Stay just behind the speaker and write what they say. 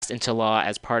passed into law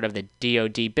as part of the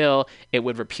DoD bill, it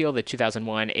would repeal the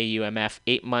 2001 AUMF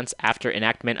 8 months after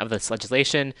enactment of this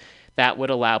legislation. That would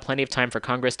allow plenty of time for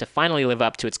Congress to finally live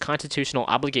up to its constitutional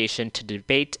obligation to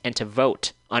debate and to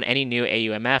vote on any new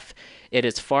AUMF. It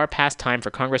is far past time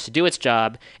for Congress to do its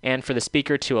job and for the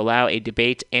Speaker to allow a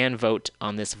debate and vote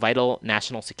on this vital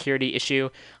national security issue.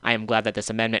 I am glad that this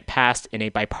amendment passed in a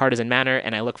bipartisan manner,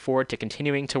 and I look forward to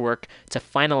continuing to work to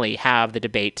finally have the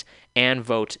debate and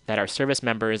vote that our service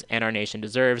members and our nation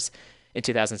deserves. In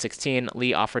 2016,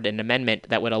 Lee offered an amendment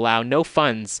that would allow no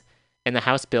funds in the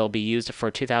House bill be used for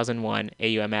 2001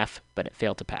 AUMF, but it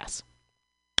failed to pass.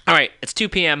 All right, it's 2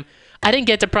 p.m. I didn't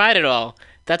get to Pride at all.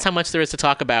 That's how much there is to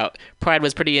talk about. Pride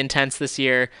was pretty intense this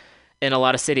year in a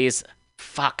lot of cities.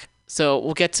 Fuck. So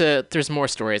we'll get to, there's more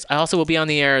stories. I also will be on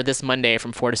the air this Monday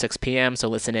from 4 to 6 p.m., so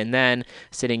listen in then,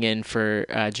 sitting in for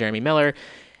Jeremy Miller.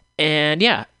 And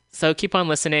yeah, so keep on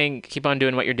listening, keep on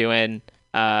doing what you're doing.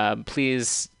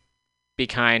 Please be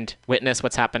kind, witness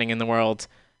what's happening in the world.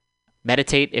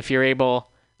 Meditate if you're able,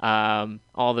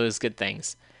 all those good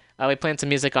things. We planned some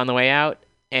music on the way out,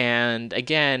 and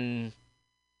again,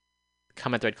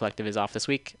 Comment Thread Collective is off this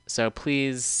week, so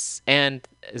please, and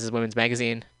this is Women's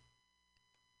Magazine,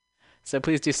 so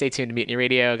please do stay tuned to Mutiny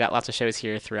Radio. Got lots of shows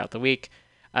here throughout the week.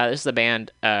 This is a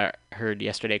band heard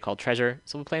yesterday called Treasure,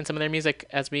 so we'll play some of their music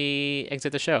as we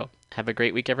exit the show. Have a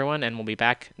great week, everyone, and we'll be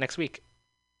back next week.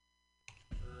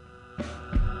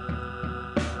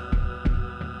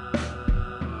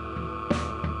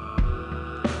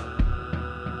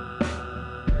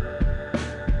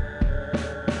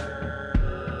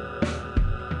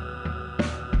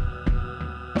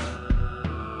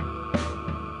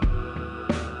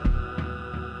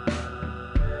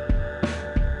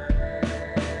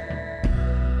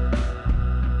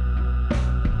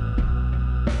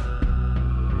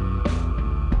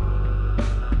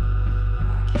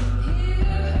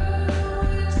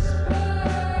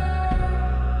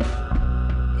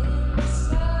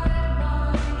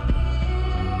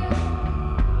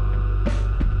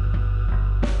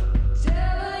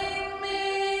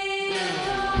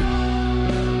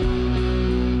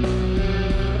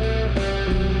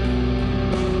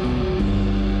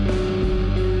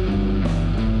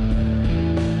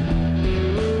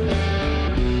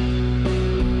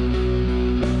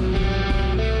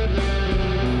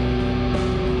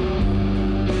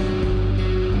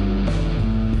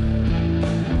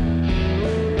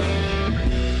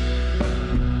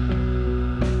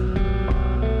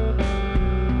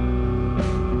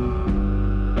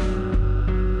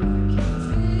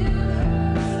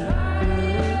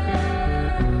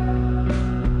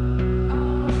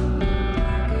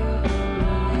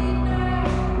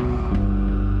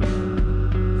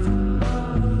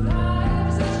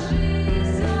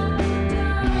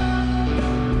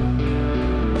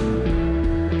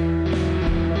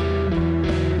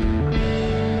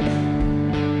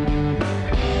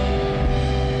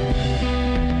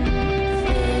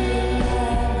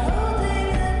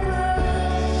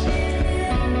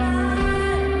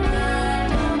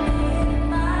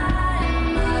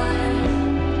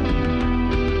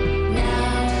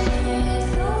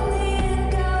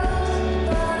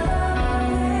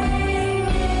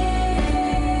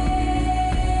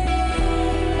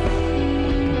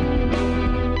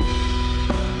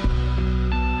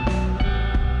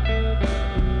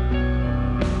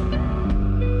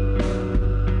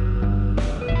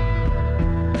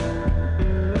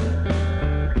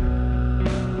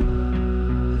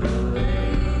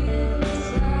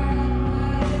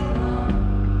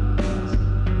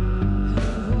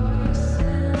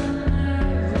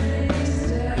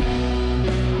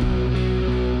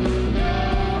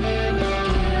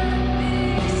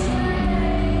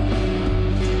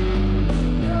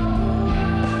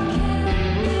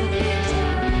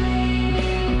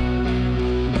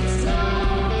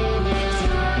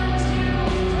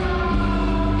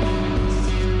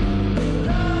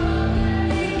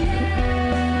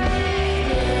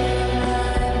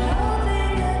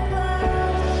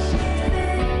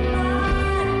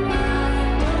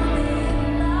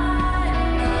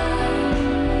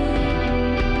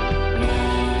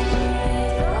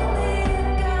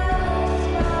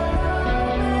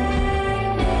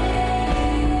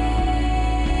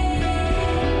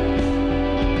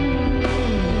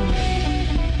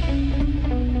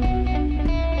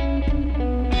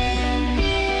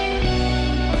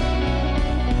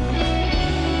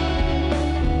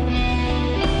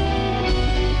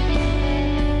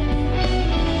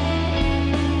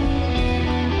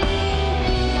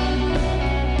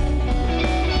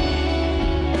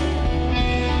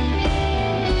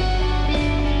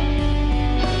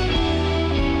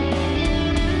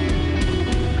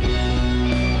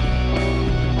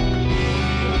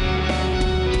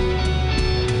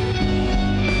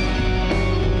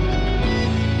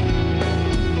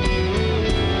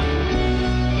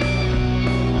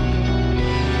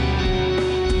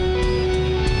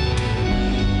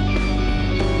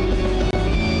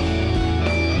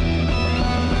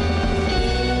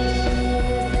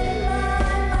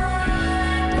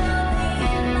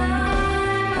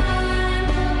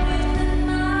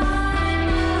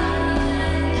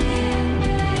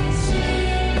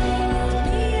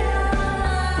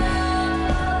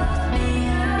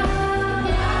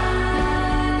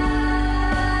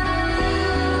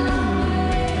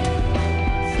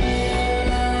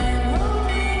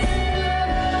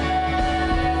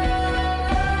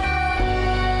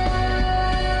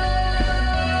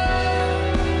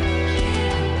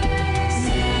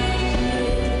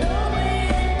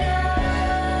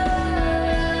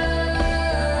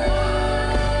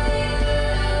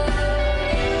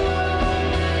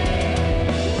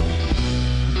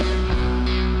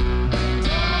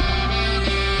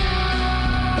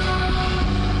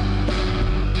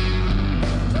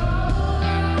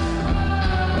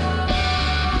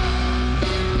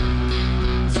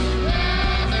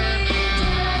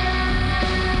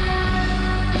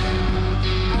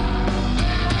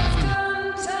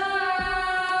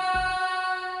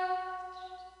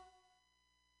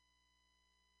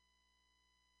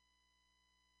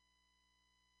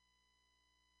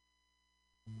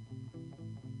 For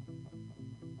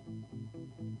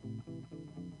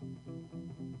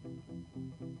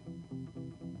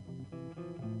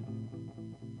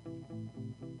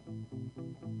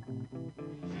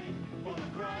the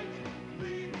great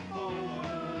leap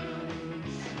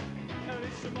forwards. And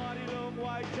it's a mighty long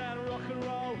way down rock and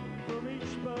roll, from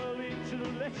East Berlin to the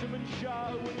Letterman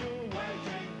show, when you're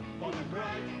waiting for the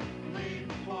great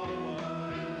leap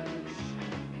forwards.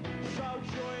 So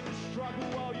join the struggle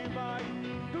while you may.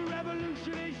 The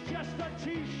revolution is just a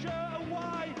t-shirt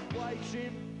away,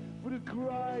 waiting for the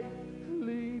great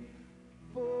leap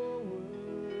forward.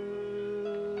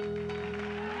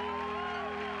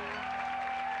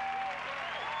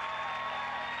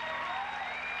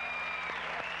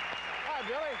 Hi,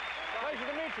 Billy. Pleasure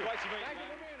to meet you. Pleasure to meet you. Thank you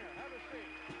for being here. Have a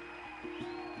seat.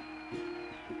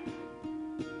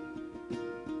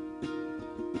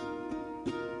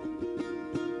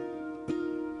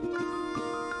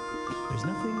 There's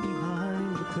nothing behind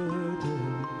the curtain.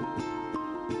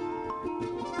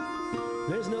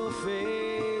 There's no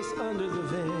face under the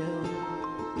veil.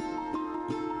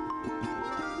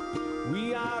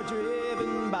 We are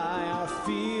driven by our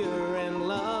fear and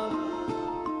love.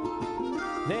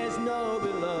 There's no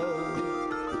below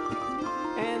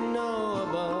and no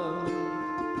above.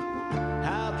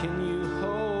 How can you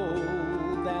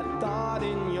hold that thought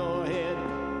in your head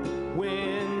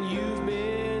when you've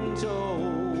been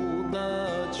told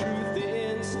the truth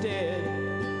instead?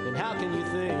 And how can you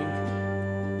think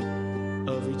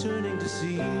of returning to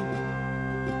sea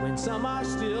when some are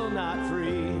still not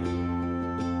free?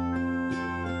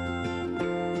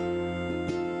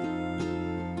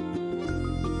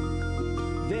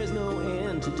 There's no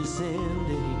end to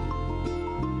descending.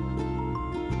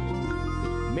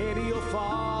 Maybe you'll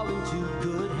fall into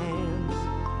good hands.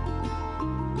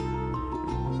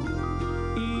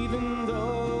 Even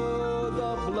though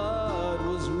the blood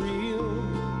was real,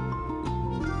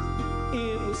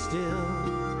 it was still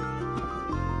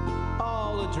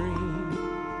all a dream.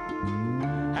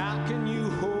 How can you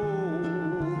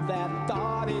hold that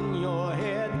thought in your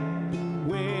head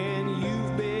when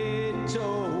you've been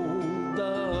told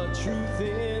the truth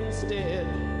instead?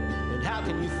 And how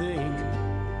can you think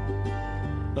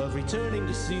of returning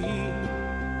to sea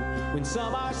when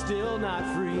some are still not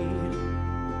free?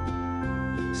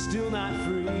 Still not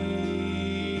free.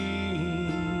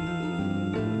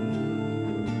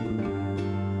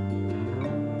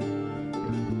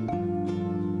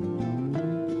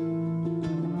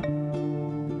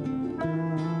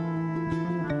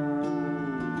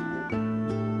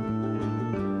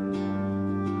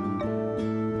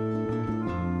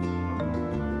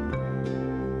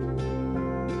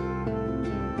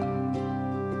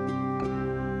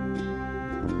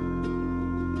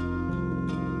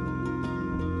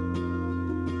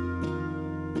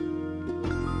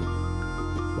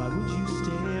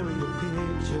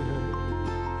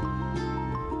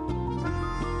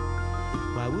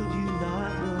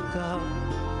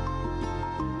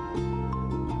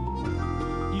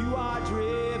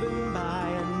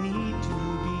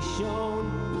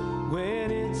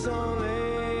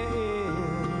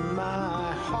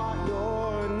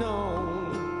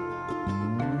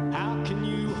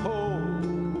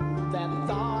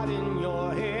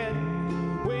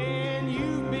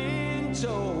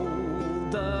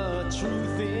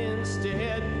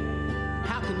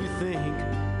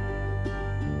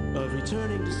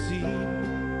 Returning to sea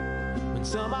when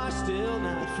some are still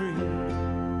not free,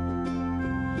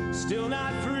 still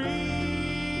not free.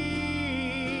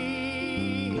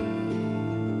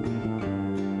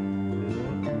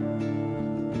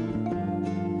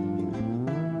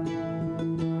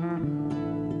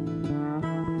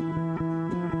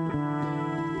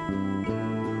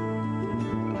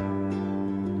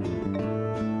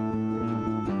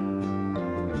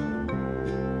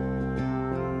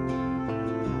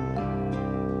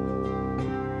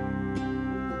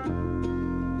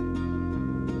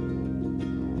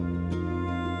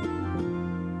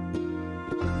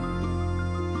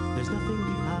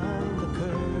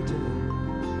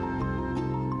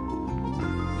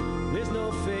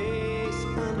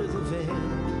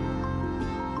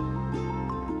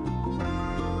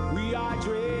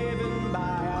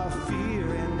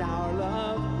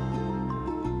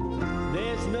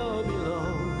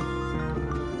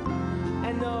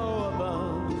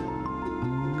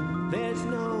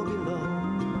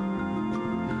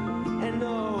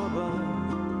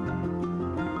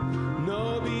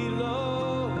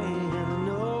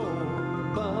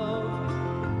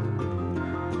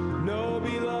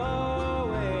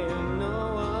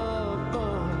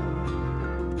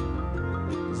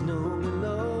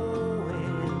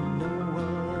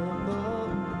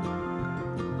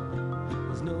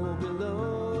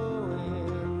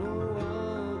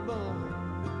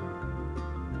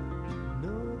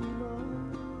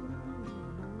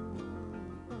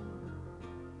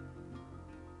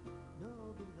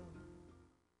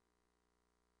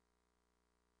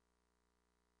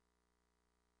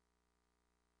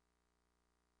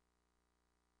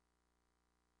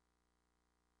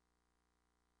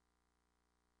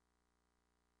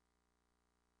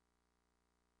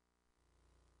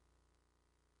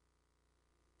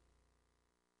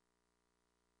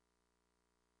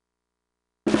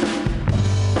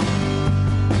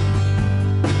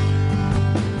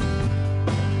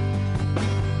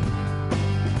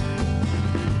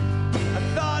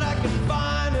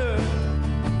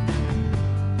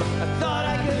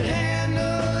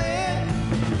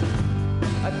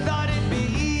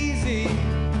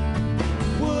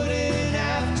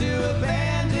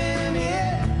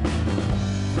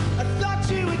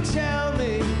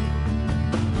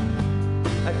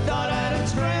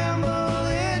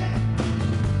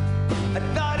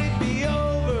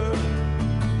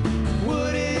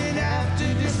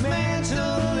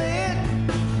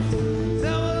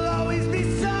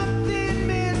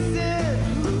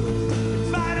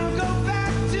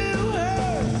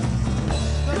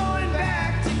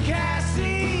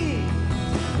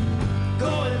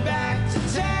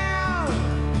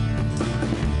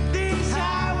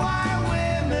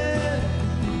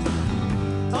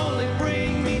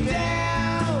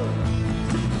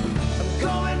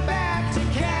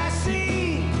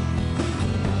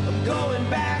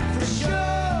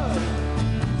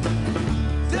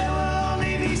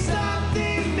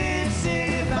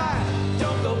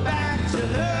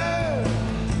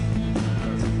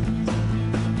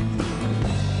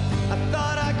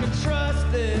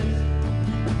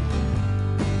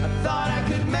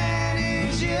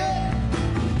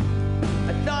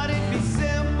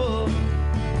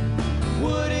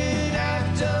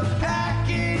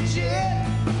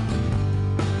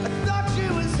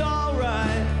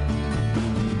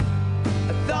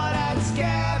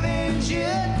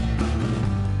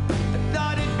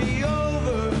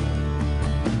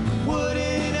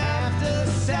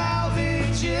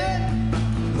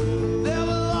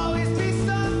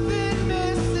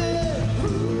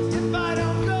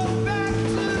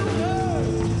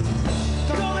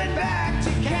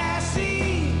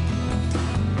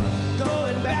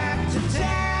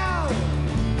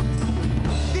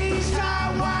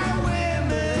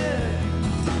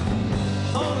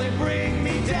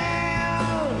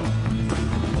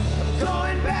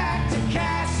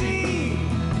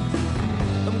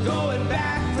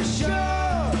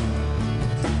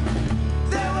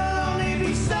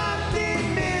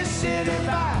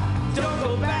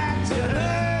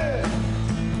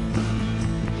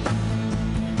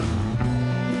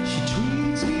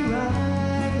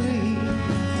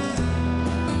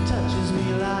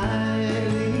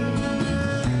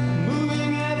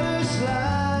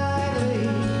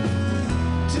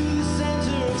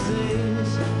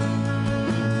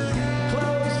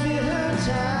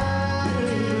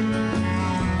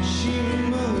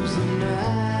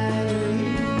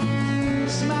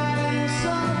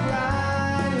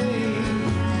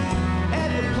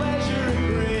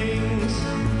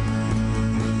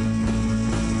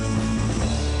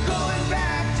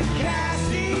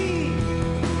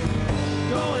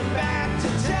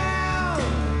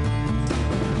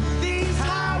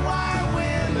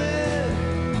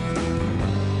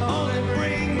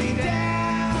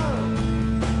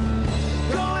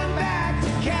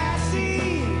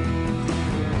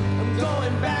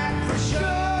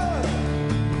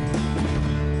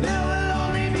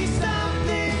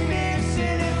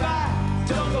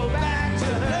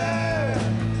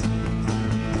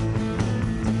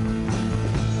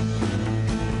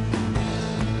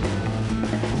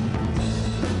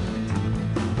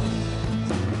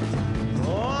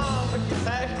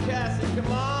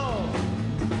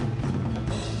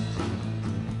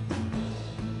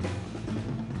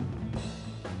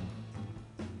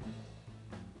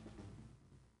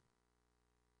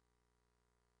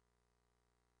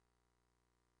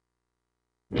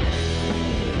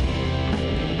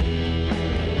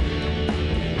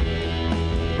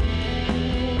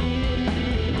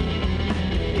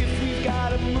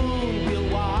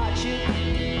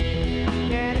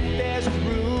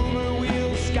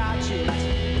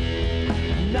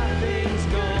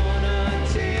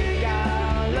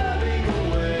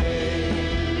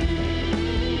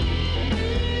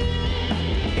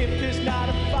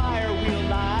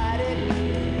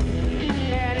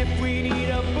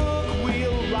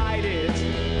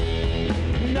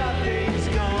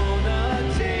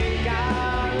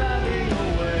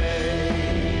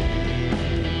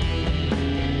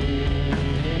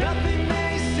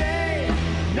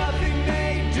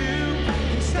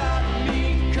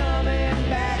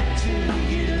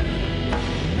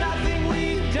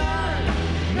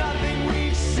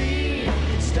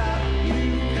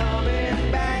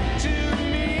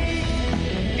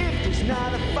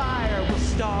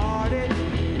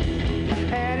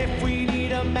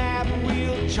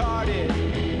 charted.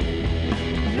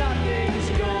 Nothing's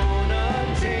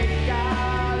gonna take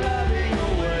our loving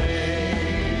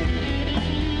away.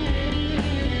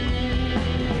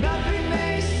 Nothing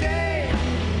they say,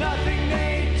 nothing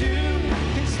they do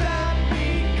can stop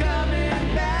me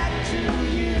coming back to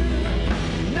you.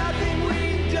 Nothing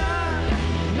we've done,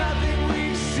 nothing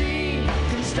we've seen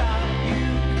can stop you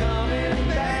coming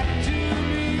back to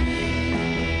me.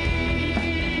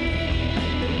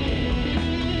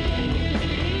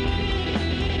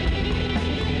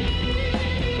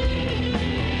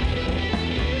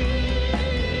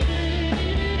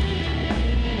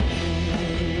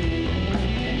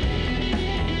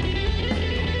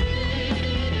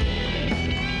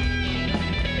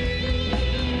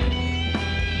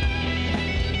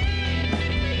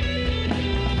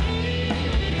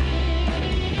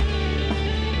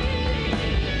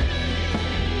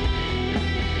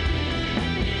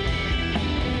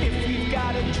 If we've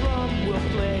got a drum, we'll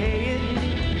play it.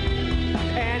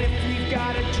 And if we've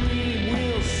got a dream,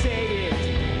 we'll say it.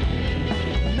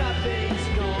 Nothing's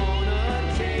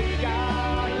gonna take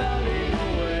our loving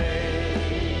away.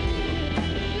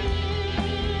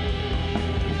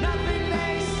 Nothing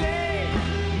they say,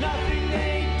 nothing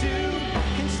they do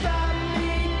can stop me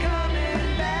coming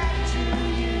back to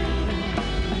you.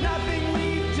 Nothing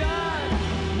we've done,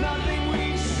 nothing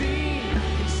we've seen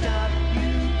can stop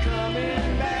you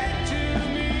coming back to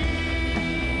me.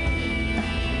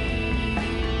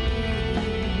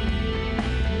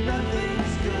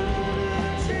 Nothing's gonna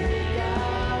take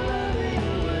our loving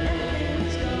away.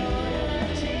 Nothing's gonna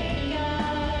take our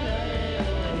loving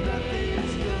away.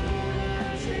 Nothing's gonna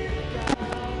take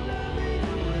our loving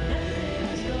away.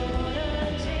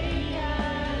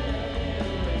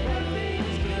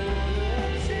 Nothing's gonna take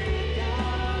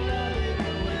our loving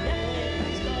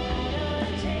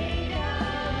away.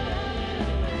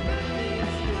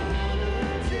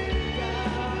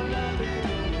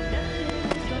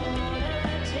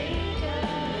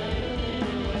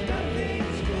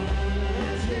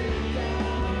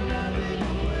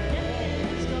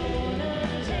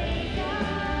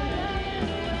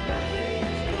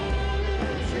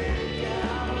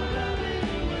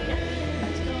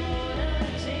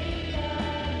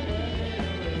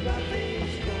 Nothing's gonna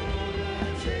take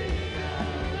our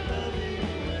loving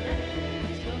away.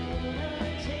 Nothing's gonna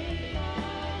take our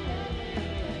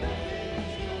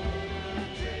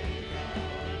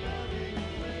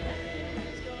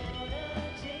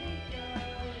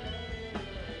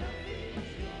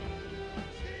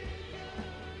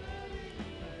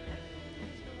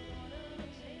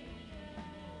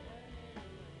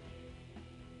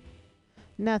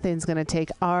Nothing's going to take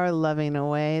our loving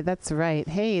away. That's right.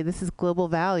 Hey, this is Global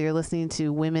Val. You're listening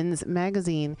to Women's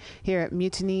Magazine here at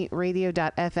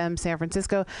MutinyRadio.fm San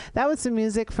Francisco. That was some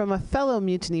music from a fellow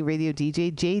Mutiny Radio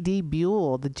DJ, J.D.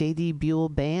 Buell, the J.D. Buell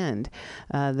Band.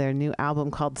 Their new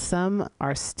album called Some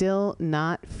Are Still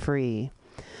Not Free.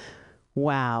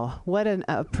 Wow, what an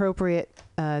appropriate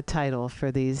title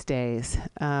for these days.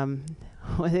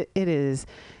 It is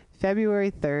February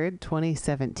 3rd,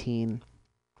 2017.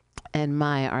 And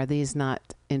my, are these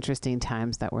not interesting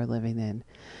times that we're living in?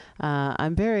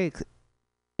 I'm very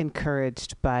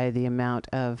encouraged by the amount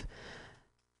of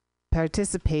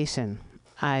participation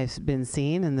I've been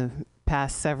seeing in the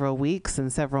past several weeks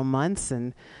and several months.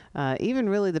 And even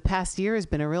really the past year has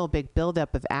been a real big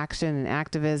buildup of action and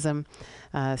activism,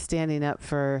 standing up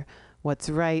for what's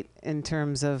right in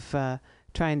terms of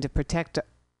trying to protect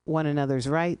one another's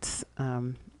rights,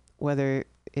 whether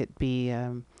it be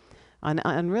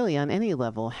on really on any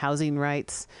level, housing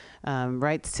rights,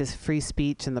 rights to free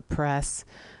speech and the press,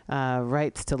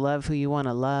 rights to love who you want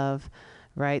to love,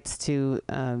 rights to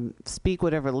speak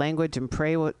whatever language and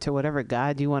pray to whatever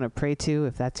God you want to pray to,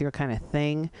 if that's your kind of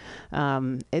thing.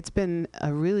 It's been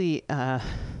a really,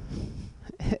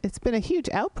 it's been a huge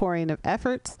outpouring of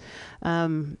efforts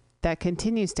that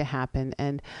continues to happen.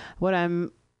 And what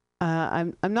I'm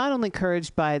not only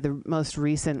encouraged by the most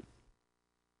recent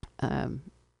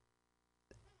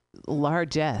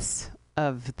largesse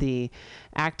of the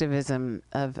activism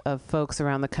of folks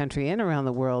around the country and around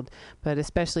the world, but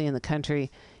especially in the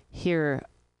country here,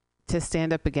 to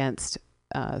stand up against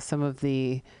some of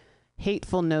the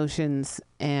hateful notions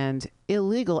and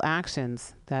illegal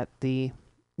actions that the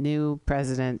new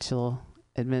presidential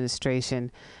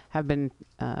administration have been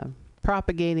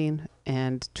propagating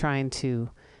and trying to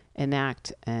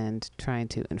enact and trying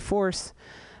to enforce.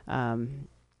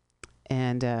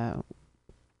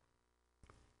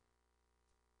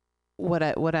 What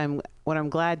I'm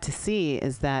glad to see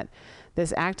is that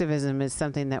this activism is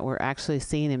something that we're actually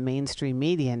seeing in mainstream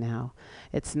media now.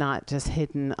 It's not just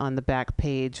hidden on the back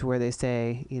page where they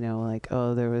say, like,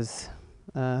 oh, there was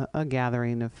a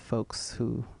gathering of folks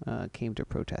who came to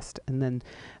protest, and then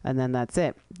that's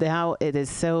it. Now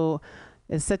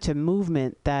it's such a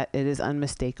movement that it is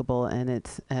unmistakable, and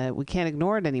it's we can't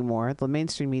ignore it anymore. The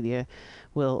mainstream media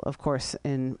will, of course,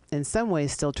 in some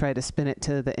ways still try to spin it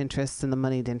to the interests and the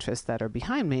moneyed interests that are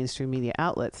behind mainstream media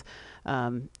outlets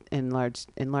in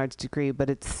large degree, but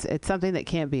it's something that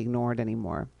can't be ignored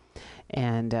anymore.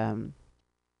 And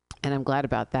I'm glad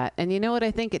about that. And you know what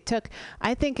I think it took?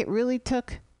 I think it really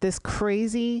took this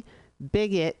crazy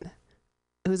bigot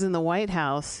who's in the White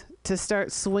House to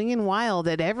start swinging wild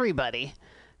at everybody,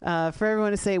 for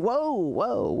everyone to say, whoa,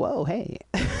 whoa, whoa, hey.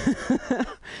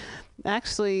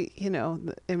 Actually,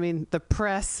 the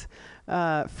press,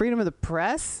 freedom of the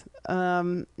press.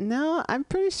 No, I'm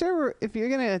pretty sure if you're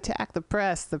going to attack the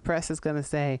press is going to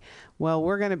say, well,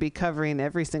 we're going to be covering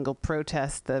every single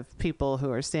protest of people who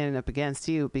are standing up against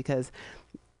you, because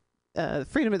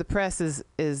freedom of the press is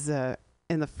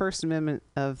in the First Amendment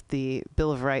of the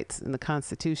Bill of Rights in the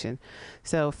Constitution.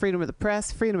 So freedom of the press,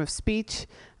 freedom of speech,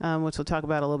 which we'll talk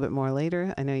about a little bit more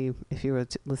later. I know if you were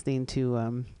listening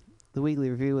to the Weekly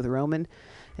Review with Roman,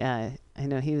 I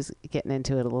know he was getting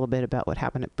into it a little bit about what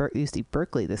happened at UC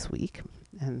Berkeley this week,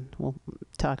 and we'll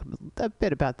talk a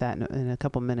bit about that in a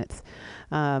couple minutes.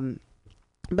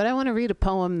 But I want to read a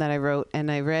poem that I wrote, and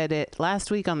I read it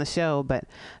last week on the show, but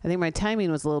I think my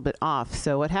timing was a little bit off.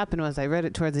 So what happened was I read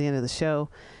it towards the end of the show,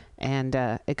 and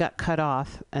it got cut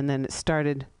off, and then it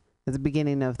started at the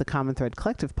beginning of the Common Thread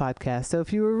Collective podcast. So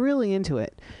if you were really into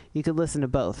it, you could listen to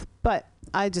both. But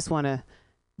I just want to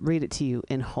read it to you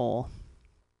in whole.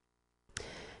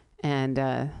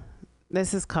 And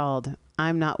this is called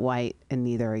I'm Not White and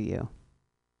Neither Are You.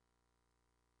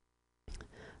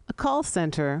 A call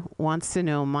center wants to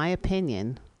know my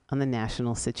opinion on the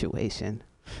national situation.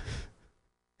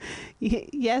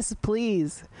 Yes,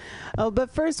 please. Oh,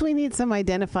 but first we need some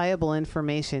identifiable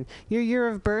information. Your year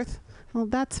of birth? Well,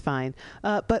 that's fine.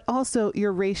 But also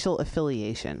your racial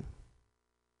affiliation.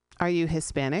 Are you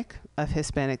Hispanic, of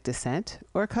Hispanic descent,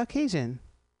 or Caucasian?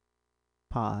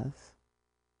 Pause.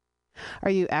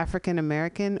 Are you African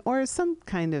American or some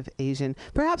kind of Asian,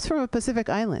 perhaps from a Pacific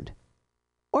island?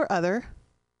 Or other?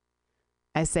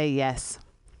 I say yes.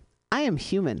 I am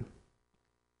human.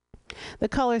 The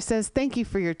caller says, thank you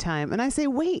for your time. And I say,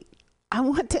 wait, I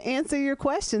want to answer your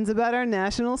questions about our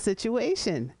national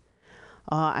situation.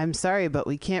 I'm sorry, but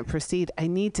we can't proceed. I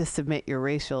need to submit your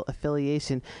racial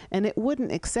affiliation, and it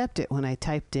wouldn't accept it when I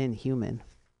typed in human.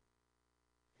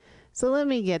 So let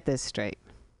me get this straight.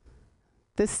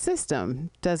 The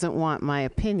system doesn't want my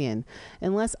opinion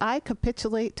unless I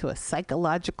capitulate to a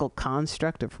psychological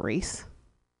construct of race.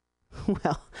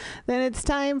 Well, then it's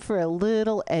time for a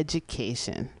little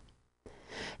education.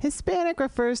 Hispanic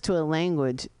refers to a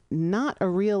language, not a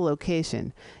real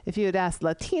location. If you had asked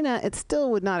Latina, it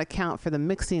still would not account for the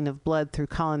mixing of blood through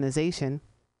colonization.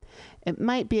 It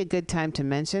might be a good time to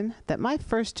mention that my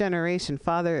first-generation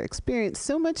father experienced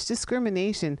so much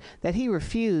discrimination that he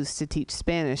refused to teach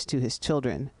Spanish to his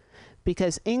children,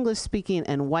 because English-speaking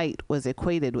and white was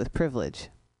equated with privilege.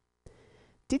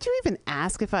 Did you even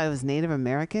ask if I was Native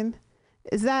American?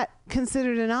 Is that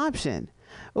considered an option?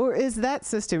 Or is that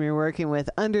system you're working with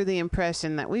under the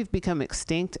impression that we've become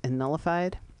extinct and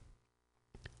nullified?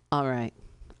 All right,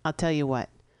 I'll tell you what.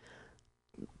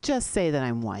 Just say that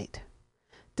I'm white.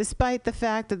 Despite the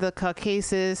fact that the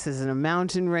Caucasus is in a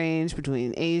mountain range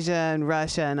between Asia and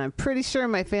Russia, and I'm pretty sure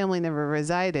my family never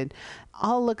resided,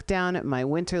 I'll look down at my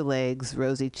winter legs,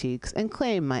 rosy cheeks, and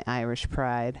claim my Irish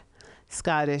pride.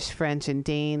 Scottish, French, and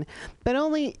Dane, but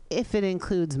only if it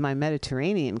includes my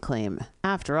Mediterranean claim.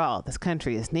 After all, this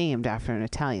country is named after an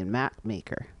Italian map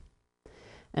maker.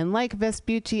 And like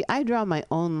Vespucci, I draw my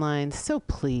own lines, so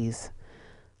please,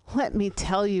 let me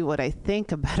tell you what I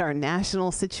think about our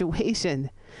national situation.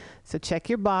 So check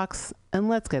your box, and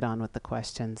let's get on with the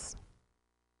questions.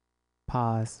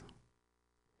 Pause.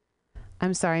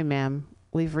 I'm sorry, ma'am.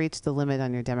 We've reached the limit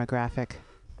on your demographic.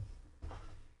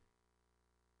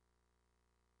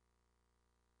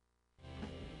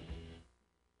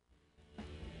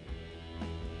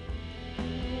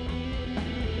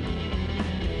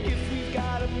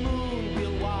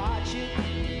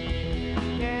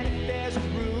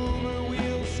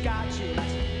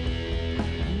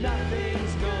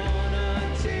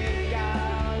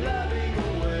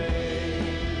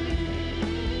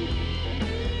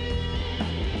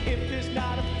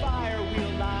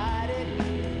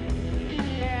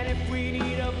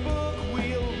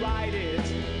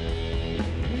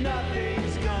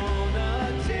 Nothing's gonna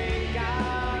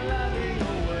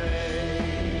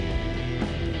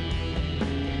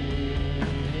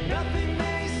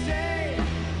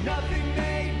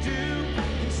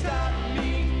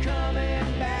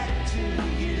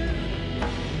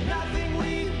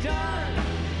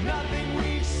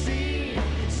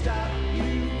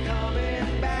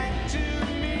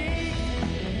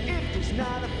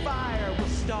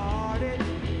started.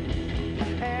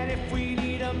 And if we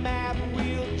need a map,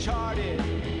 we'll chart it.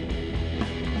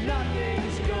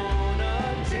 Nothing's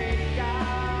gonna take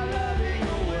our loving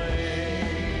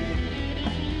away.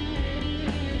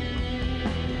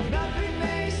 Nothing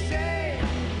they say,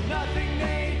 nothing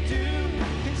they do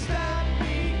can stop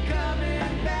me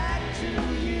coming back to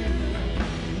you.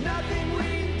 Nothing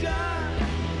we've done,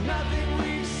 nothing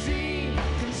we've seen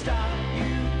can stop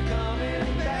you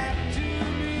coming back to me.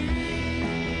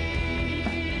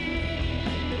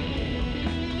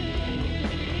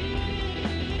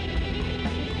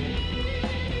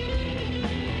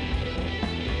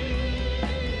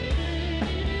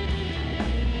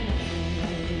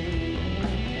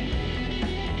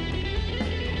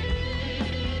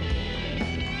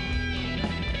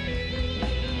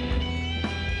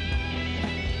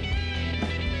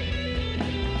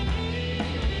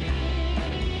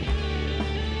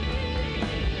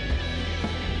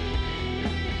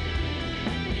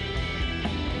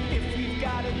 If we've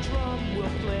got a drum, we'll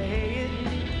play it.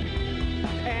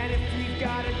 And if we've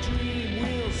got a dream,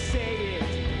 we'll say it.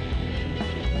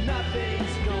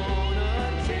 Nothing's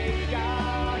gonna take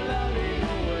our loving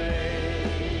away.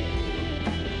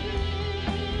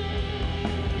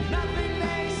 Nothing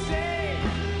they say,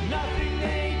 nothing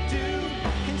they do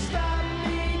can stop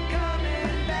me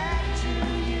coming back to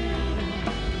you.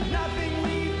 Nothing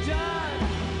we've done,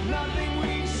 nothing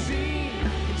we've seen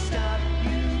can stop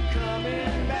you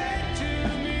coming back to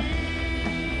me.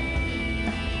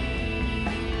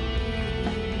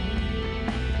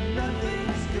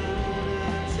 Nothing's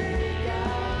gonna take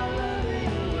our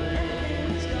loving away.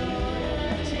 Nothing's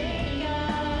gonna take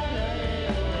our loving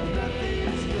away.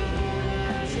 Nothing's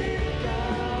gonna take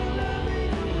our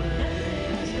loving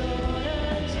away. Nothing's gonna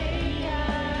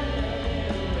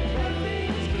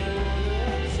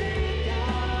take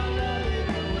our loving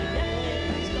away.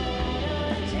 Nothing's gonna take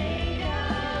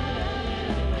our loving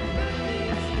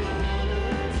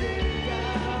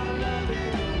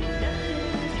away.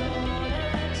 Nothing's gonna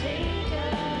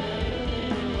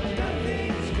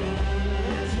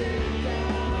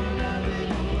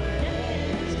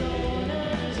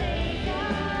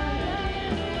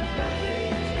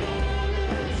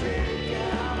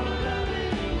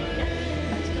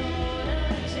our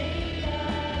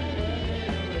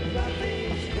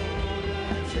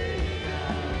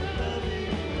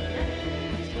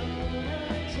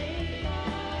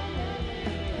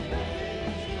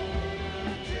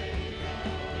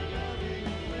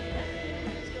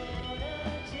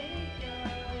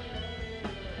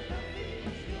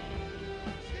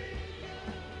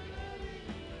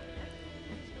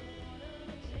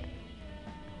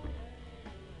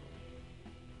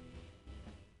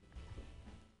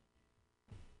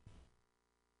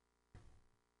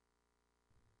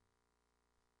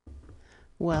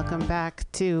Welcome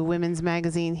back to Women's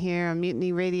Magazine here on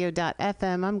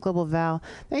MutinyRadio.fm. I'm Global Val.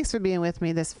 Thanks for being with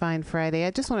me this fine Friday.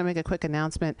 I just want to make a quick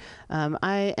announcement.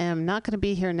 I am not going to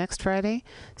be here next Friday,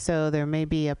 so there may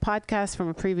be a podcast from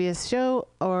a previous show,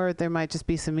 or there might just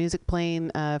be some music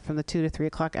playing from the 2 to 3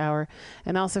 o'clock hour,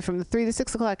 and also from the 3 to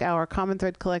 6 o'clock hour, Common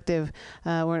Thread Collective,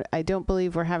 where I don't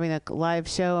believe we're having a live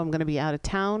show. I'm going to be out of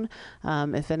town.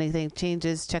 If anything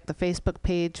changes, check the Facebook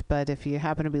page, but if you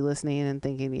happen to be listening and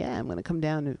thinking, yeah, I'm going to come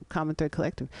down to Common Thread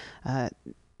Collective,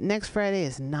 next Friday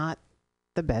is not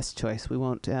the best choice. We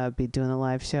won't be doing a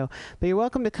live show, but you're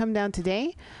welcome to come down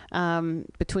today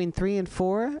between 3 and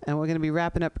 4, and we're going to be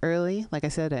wrapping up early. Like I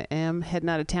said, I am heading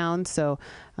out of town, so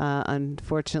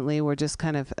unfortunately we're just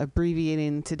kind of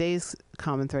abbreviating today's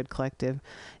Common Thread Collective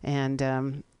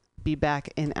and be back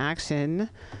in action,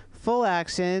 full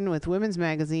action with Women's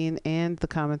Magazine and the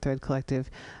Common Thread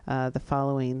Collective the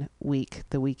following week,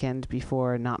 the weekend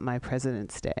before Not My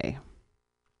President's Day.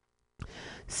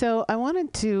 So I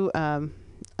wanted to,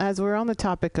 as we're on the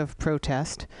topic of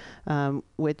protest,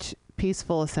 which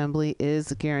peaceful assembly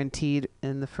is guaranteed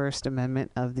in the First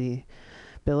Amendment of the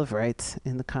Bill of Rights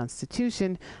in the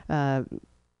Constitution, I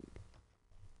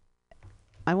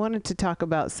wanted to talk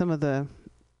about some of the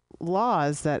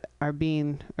laws that are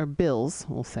being, or bills,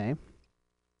 we'll say,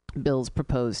 bills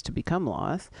proposed to become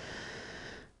laws,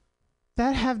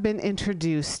 that have been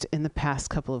introduced in the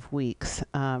past couple of weeks,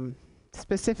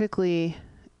 specifically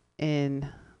in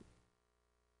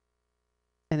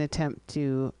an attempt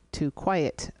to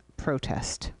quiet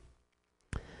protest.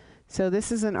 So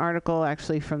this is an article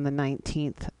actually from the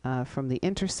 19th from The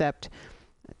Intercept.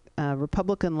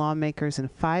 Republican lawmakers in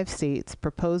 5 states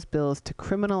propose bills to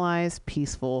criminalize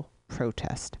peaceful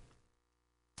protest.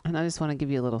 And I just want to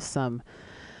give you a little sum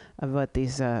of what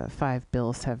these 5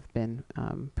 bills have been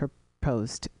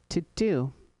proposed to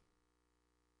do.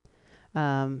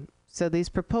 So these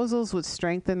proposals would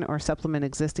strengthen or supplement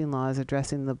existing laws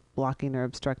addressing the blocking or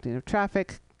obstructing of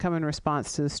traffic, come in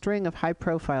response to the string of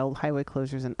high-profile highway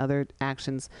closures and other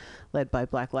actions led by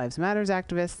Black Lives Matter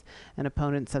activists and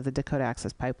opponents of the Dakota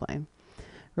Access Pipeline.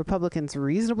 Republicans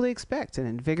reasonably expect an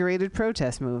invigorated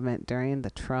protest movement during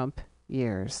the Trump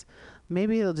years.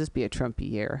 Maybe it'll just be a Trump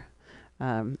year.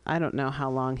 I don't know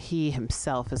how long he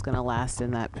himself is going to last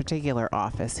in that particular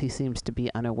office. He seems to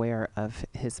be unaware of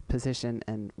his position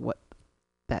and what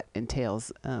that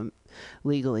entails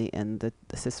legally and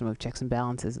the system of checks and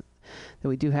balances that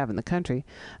we do have in the country.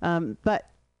 But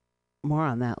more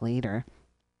on that later.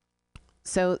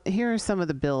 So here are some of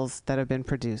the bills that have been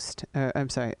proposed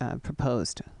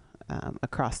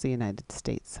across the United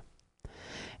States.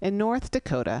 In North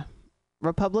Dakota,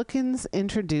 Republicans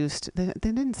introduced, they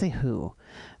didn't say who.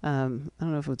 I don't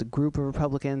know if it was a group of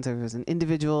Republicans or it was an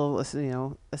individual,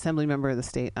 assembly member of the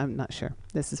state. I'm not sure.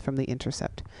 This is from The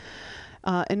Intercept.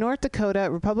 In North Dakota,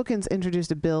 Republicans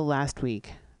introduced a bill last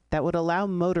week that would allow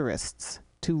motorists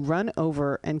to run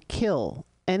over and kill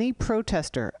any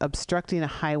protester obstructing a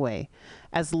highway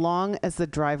as long as the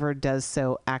driver does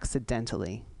so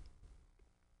accidentally.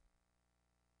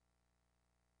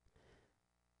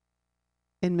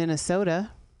 In Minnesota,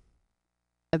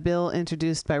 a bill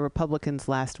introduced by Republicans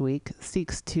last week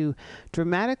seeks to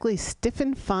dramatically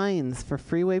stiffen fines for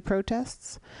freeway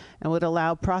protests and would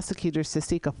allow prosecutors to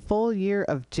seek a full year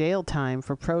of jail time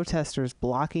for protesters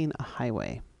blocking a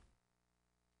highway.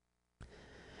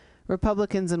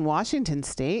 Republicans in Washington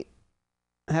state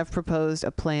have proposed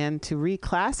a plan to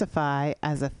reclassify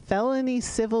as a felony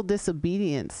civil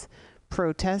disobedience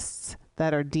protests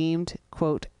that are deemed,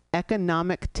 quote,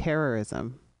 economic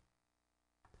terrorism.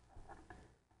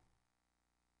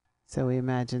 So we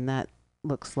imagine that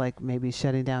looks like maybe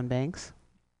shutting down banks,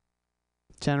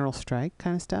 general strike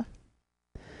kind of stuff.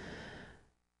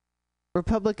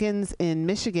 Republicans in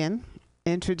Michigan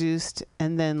introduced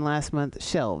and then last month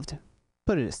shelved,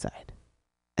 put it aside,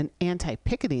 an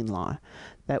anti-picketing law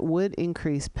that would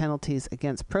increase penalties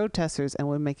against protesters and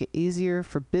would make it easier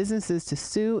for businesses to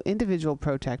sue individual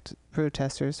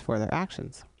protesters for their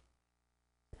actions.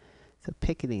 So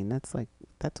picketing, that's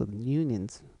with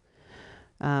unions.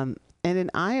 And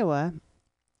in Iowa,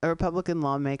 a Republican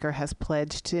lawmaker has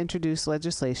pledged to introduce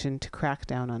legislation to crack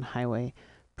down on highway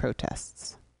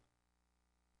protests.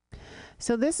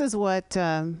 So this is what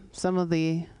some of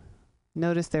the,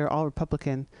 notice they're all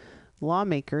Republican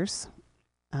lawmakers,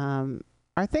 are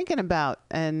thinking about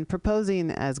and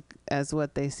proposing as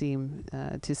what they seem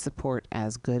to support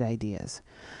as good ideas.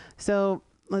 So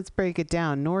let's break it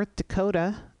down. North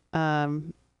Dakota,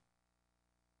 the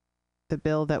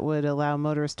bill that would allow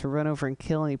motorists to run over and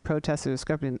kill any protesters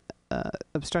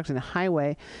obstructing a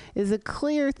highway is a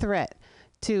clear threat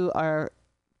to our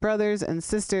brothers and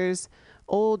sisters,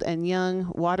 old and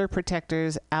young water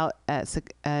protectors out at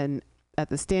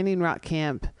the Standing Rock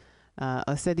Camp,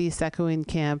 Oseti Sakowin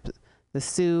Camp, the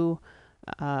Sioux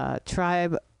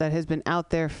tribe that has been out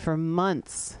there for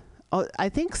months. I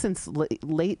think since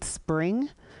late spring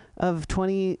of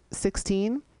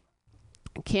 2016.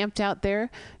 Camped out there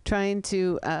trying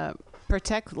to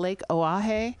protect Lake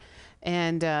Oahe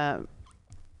and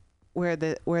where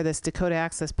this Dakota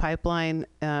Access Pipeline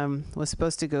was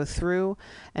supposed to go through,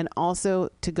 and also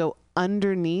to go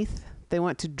underneath. They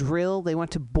want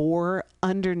to bore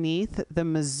underneath the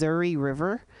Missouri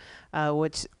River,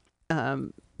 which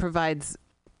provides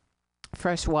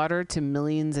fresh water to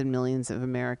millions and millions of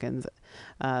Americans.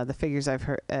 The figures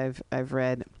I've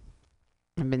read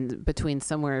have been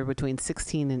somewhere between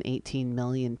 16 and 18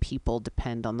 million people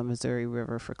depend on the Missouri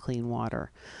River for clean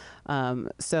water.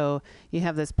 So you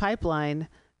have this pipeline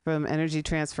from Energy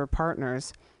Transfer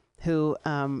Partners who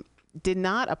did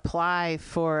not apply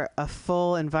for a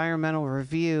full environmental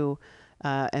review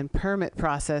and permit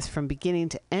process from beginning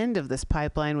to end of this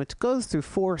pipeline, which goes through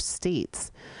 4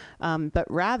 states, but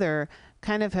rather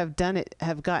kind of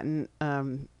have gotten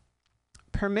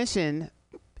permission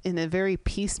in a very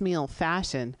piecemeal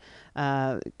fashion,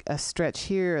 a stretch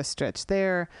here, a stretch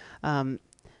there, in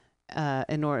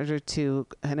order to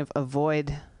kind of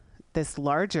avoid this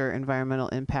larger environmental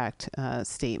impact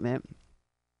statement,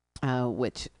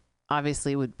 which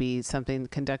obviously would be something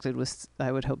conducted with,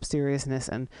 I would hope, seriousness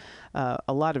and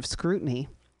a lot of scrutiny.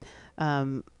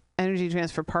 Energy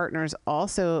Transfer Partners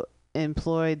also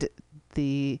employed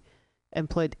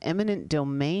eminent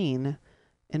domain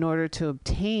in order to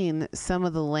obtain some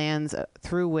of the lands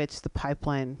through which the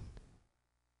pipeline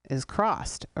is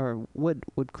crossed or would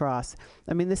cross.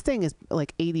 I mean, this thing is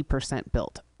like 80%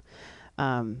 built.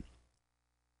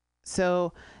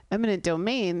 So eminent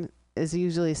domain is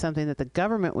usually something that the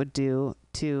government would do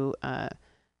to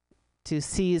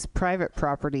seize private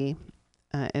property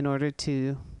in order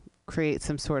to create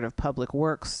some sort of public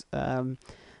works,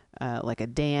 like a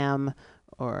dam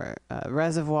or a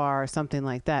reservoir or something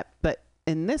like that. But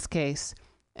in this case,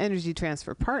 Energy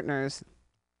Transfer Partners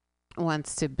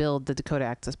wants to build the Dakota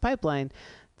Access Pipeline.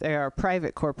 They are a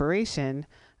private corporation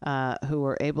who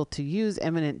were able to use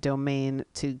eminent domain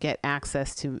to get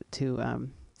access to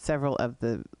several of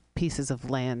the pieces of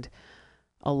land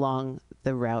along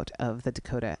the route of the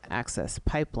Dakota Access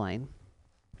Pipeline.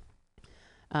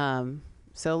 So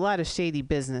a lot of shady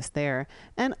business there.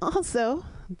 And also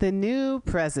the new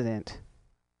president,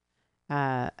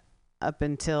 up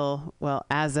until, well,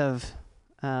 as of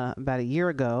about a year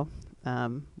ago,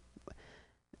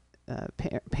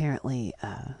 apparently,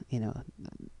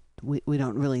 we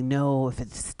don't really know if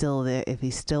it's still there, if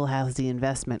he still has the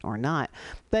investment or not.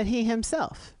 But he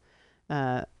himself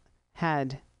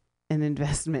had an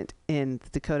investment in the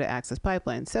Dakota Access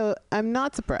Pipeline. So I'm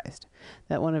not surprised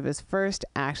that one of his first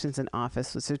actions in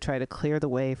office was to try to clear the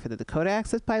way for the Dakota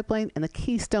Access Pipeline and the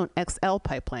Keystone XL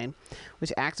pipeline,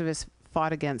 which activists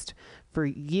fought against for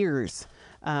years,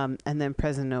 and then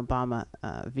President Obama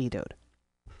vetoed.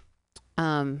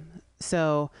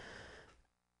 So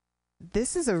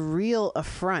this is a real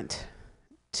affront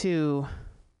to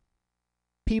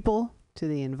people, to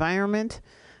the environment,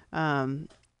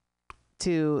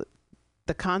 to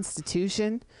the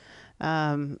Constitution.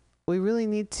 We really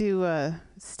need to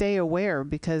stay aware,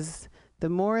 because the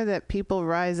more that people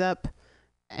rise up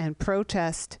and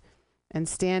protest and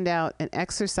stand out and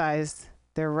exercise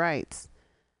their rights,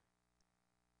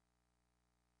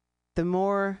 the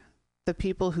more the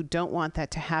people who don't want that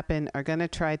to happen are going to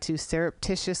try to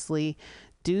surreptitiously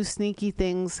do sneaky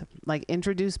things like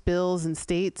introduce bills in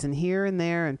states and here and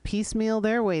there and piecemeal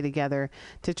their way together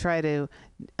to try to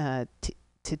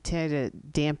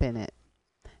dampen it.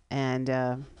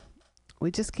 And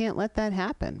we just can't let that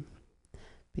happen,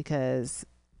 because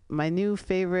my new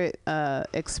favorite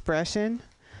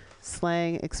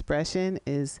slang expression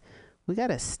is, we got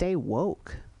to stay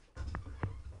woke.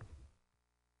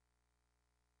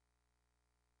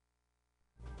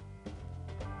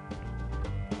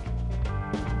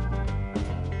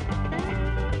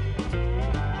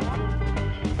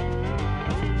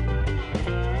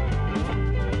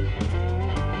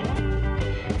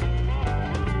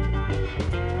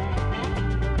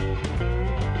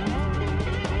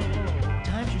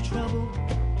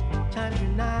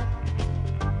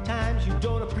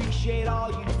 Appreciate all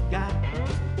you've got.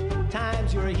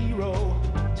 Times you're a hero,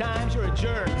 times you're a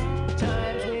jerk,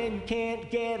 times when you can't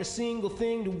get a single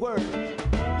thing to work.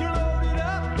 You're loaded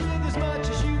up with as much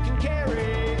as you can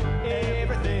carry.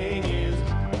 Everything is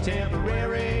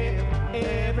temporary.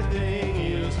 Everything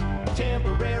is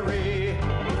temporary.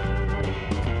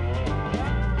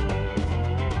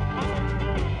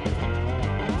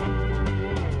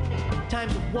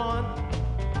 Times of want,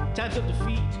 times of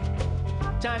defeat,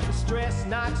 times of stress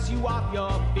knocks you off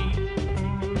your feet.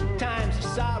 Times of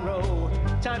sorrow,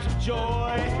 times of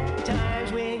joy,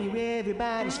 times when you're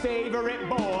everybody's favorite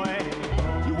boy.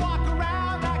 You walk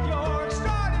around like you're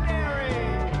extraordinary.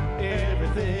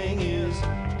 Everything is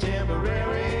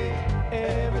temporary.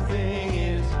 Everything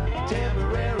is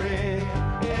temporary.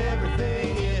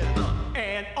 Everything is.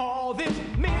 And all this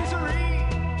misery,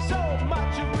 so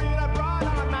much of it I brought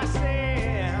on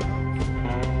myself.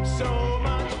 So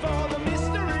much for the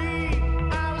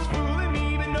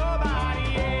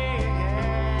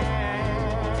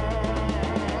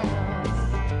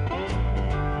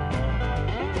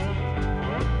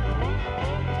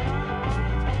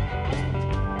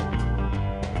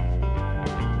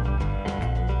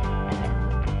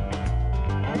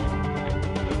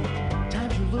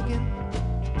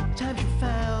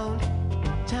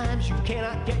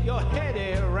cannot get your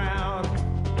head around.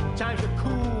 Times you're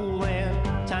cool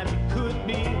and times you could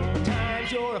be.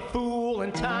 Times you're a fool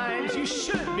and times you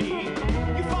should be.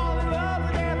 You fall in love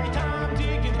with every Tom,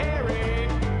 Dick, and Harry.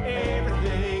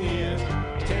 Everything is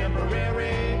temporary.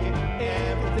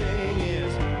 Everything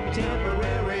is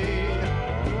temporary.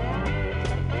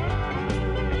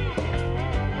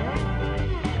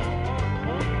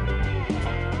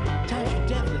 Times you're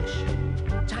devilish.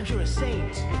 Times you're a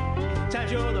saint.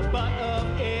 Times you're the butt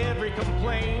of every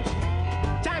complaint.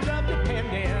 Times of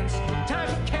dependence,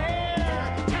 times of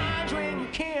care, times when you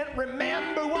can't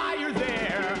remember why you're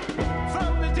there.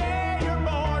 From the day you're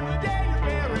born to the day you're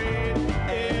buried,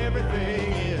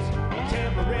 everything is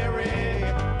temporary.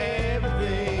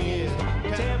 Everything is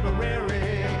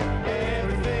temporary.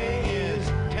 Everything is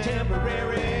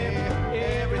temporary.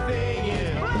 Everything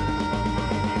is.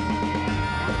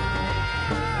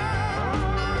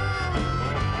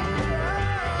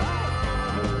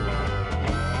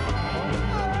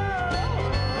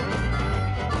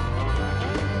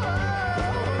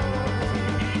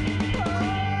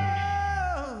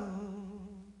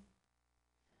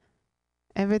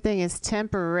 Everything is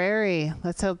temporary.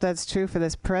 Let's hope that's true for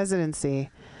this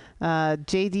presidency.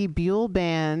 J.D. Buell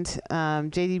Band.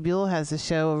 J.D. Buell has a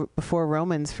show before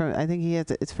Romans. I think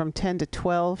it's from 10 to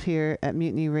 12 here at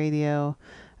Mutiny Radio.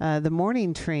 The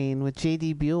Morning Train with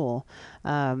J.D. Buell.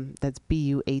 That's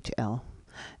B-U-H-L.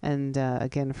 And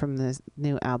again, from the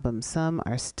new album, Some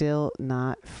Are Still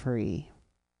Not Free.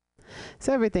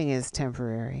 So everything is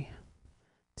temporary.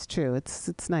 It's true.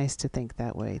 It's nice to think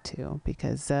that way too,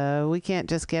 because we can't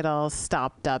just get all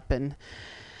stopped up and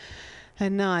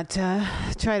not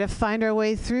try to find our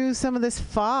way through some of this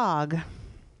fog.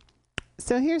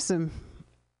 So here's some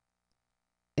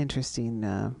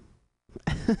interesting.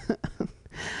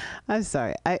 I'm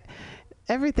sorry.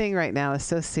 Everything right now is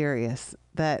so serious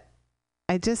that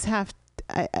I just have.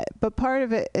 But part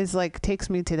of it is like takes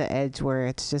me to the edge where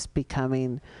it's just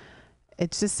becoming.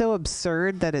 It's just so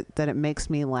absurd that it makes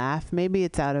me laugh. Maybe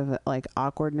it's out of like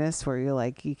awkwardness where you're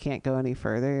like you can't go any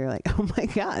further. You're like, oh my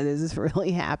God, is this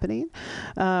really happening?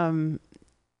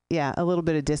 Yeah, a little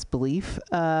bit of disbelief,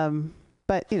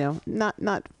 but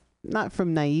not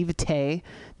from naivete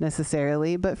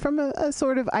necessarily, but from a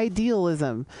sort of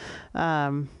idealism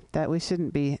that we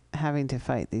shouldn't be having to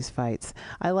fight these fights.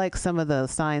 I like some of the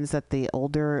signs that the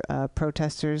older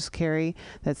protesters carry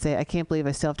that say, I can't believe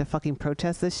I still have to fucking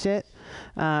protest this shit.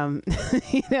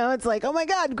 It's like, oh my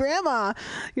God, Grandma,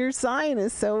 your sign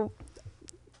is so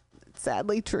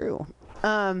sadly true.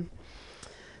 But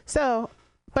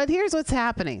here's what's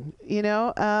happening.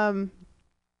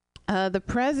 The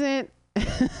president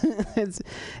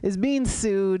is being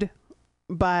sued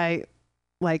by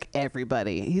like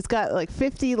everybody. He's got like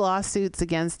 50 lawsuits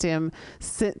against him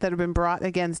that have been brought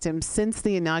against him since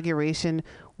the inauguration,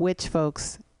 which,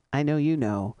 folks, I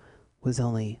know was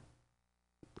only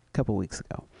a couple weeks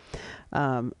ago.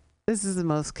 This is the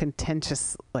most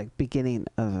contentious like beginning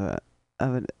of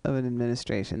an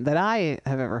administration that I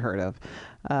have ever heard of.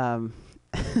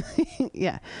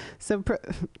 Yeah. So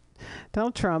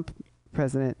Donald Trump,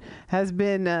 president, has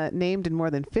been named in more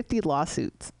than 50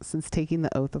 lawsuits since taking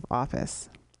the oath of office.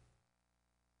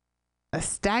 A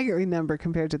staggering number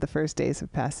compared to the first days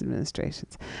of past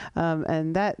administrations.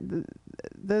 And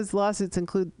those lawsuits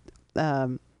include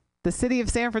the city of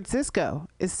San Francisco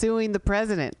is suing the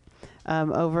president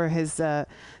over his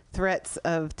threats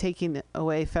of taking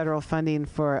away federal funding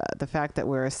for the fact that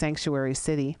we're a sanctuary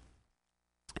city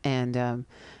and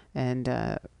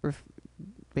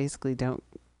basically don't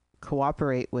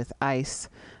cooperate with ICE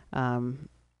unless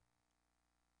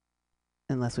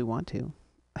we want to.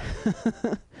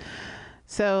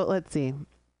 So let's see.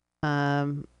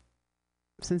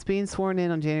 Since being sworn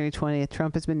in on January 20th,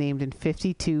 Trump has been named in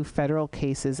 52 federal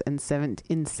cases and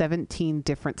in 17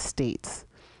 different states.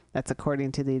 That's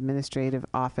according to the Administrative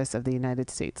Office of the United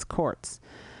States Courts.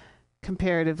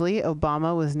 Comparatively,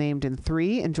 Obama was named in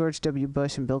 3, and George W.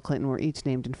 Bush and Bill Clinton were each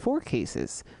named in 4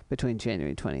 cases between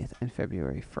January 20th and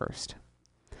February 1st.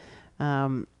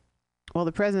 While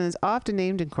the president is often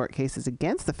named in court cases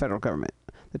against the federal government,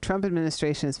 the Trump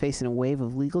administration is facing a wave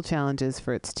of legal challenges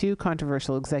for its 2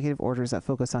 controversial executive orders that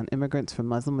focus on immigrants from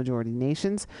Muslim-majority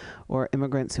nations or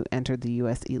immigrants who entered the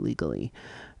U.S. illegally.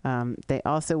 They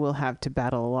also will have to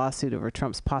battle a lawsuit over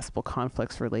Trump's possible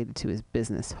conflicts related to his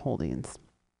business holdings.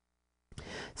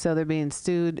 So they're being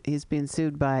sued. He's being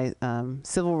sued by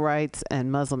civil rights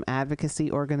and Muslim advocacy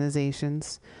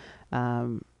organizations.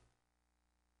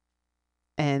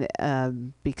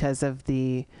 And because of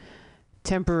the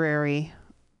temporary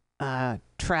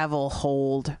travel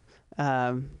hold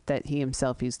that he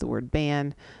himself used the word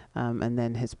ban, and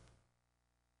then his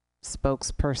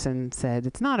spokesperson said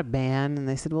it's not a ban, and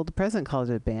they said, well, the president called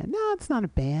it a ban. No, it's not a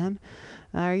ban.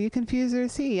 Are you confused, or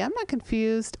is he? I'm not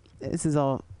confused. This is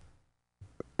all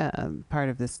part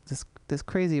of this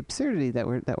crazy absurdity that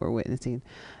we're witnessing.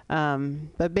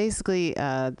 But basically,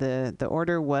 the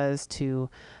order was to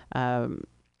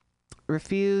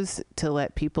refuse to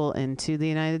let people into the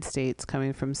United States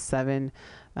coming from 7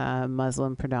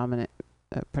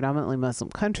 predominantly Muslim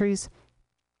countries,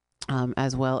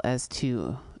 as well as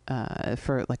to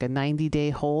for like a 90-day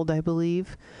hold, I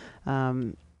believe,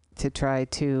 to try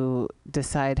to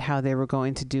decide how they were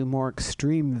going to do more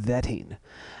extreme vetting.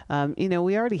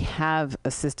 We already have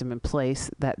a system in place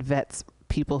that vets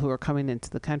people who are coming into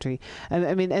the country.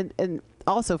 And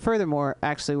also furthermore,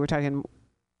 actually, we're talking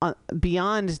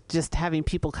beyond just having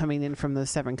people coming in from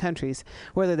those 7 countries,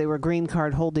 whether they were green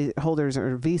card holders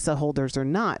or visa holders or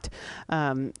not.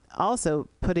 Also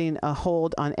putting a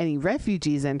hold on any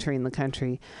refugees entering the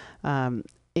country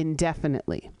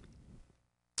indefinitely.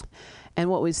 And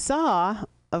what we saw,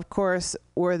 of course,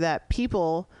 were that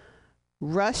people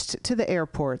rushed to the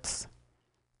airports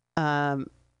My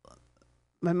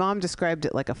mom described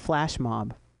it like a flash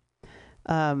mob.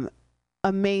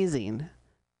 Amazing.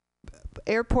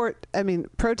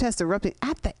 Protests erupting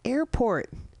at the airport.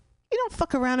 You don't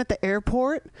fuck around at the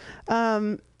airport.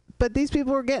 But these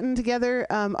people were getting together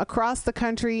across the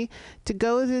country to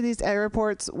go to these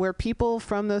airports where people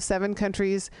from those 7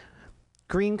 countries,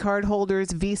 green card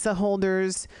holders, visa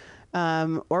holders,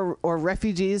 or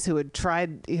refugees who had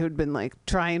been like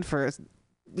trying for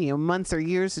months or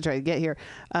years to try to get here,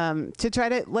 to try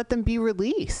to let them be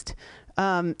released,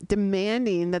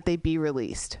 demanding that they be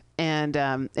released. And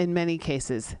in many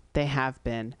cases, they have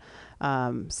been.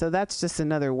 So that's just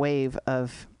another wave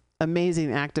of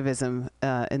amazing activism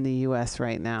in the U.S.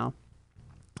 right now.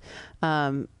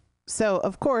 So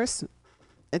of course,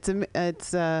 all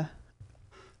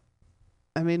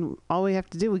we have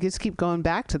to do, we just keep going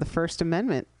back to the First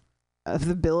Amendment of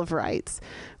the Bill of Rights,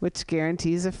 which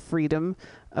guarantees a freedom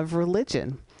of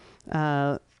religion.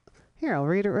 Here, I'll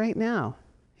read it right now.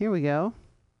 Here we go.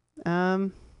 Well,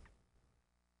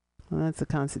 that's the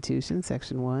Constitution,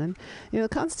 Section 1. The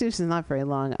Constitution is not very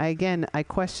long. I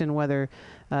question whether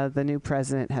the new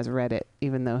president has read it,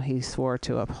 even though he swore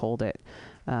to uphold it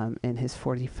in his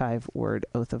 45-word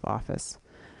oath of office.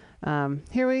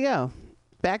 Here we go.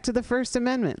 Back to the First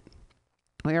Amendment.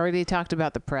 We already talked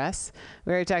about the press.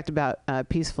 We already talked about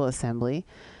peaceful assembly.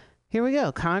 Here we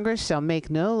go. Congress shall make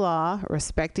no law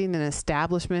respecting an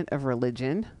establishment of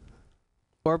religion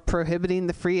or prohibiting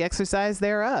the free exercise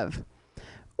thereof,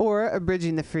 or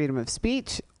abridging the freedom of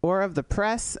speech, or of the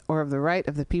press, or of the right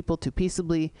of the people to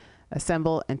peaceably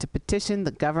assemble and to petition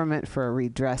the government for a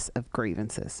redress of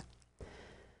grievances.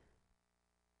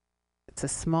 It's a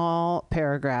small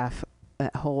paragraph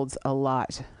that holds a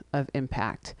lot of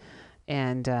impact.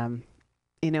 And,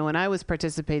 when I was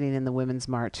participating in the Women's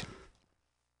March,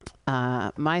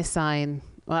 my sign,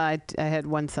 I had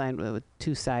one sign with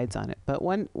 2 sides on it, but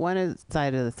one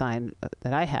side of the sign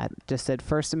that I had just said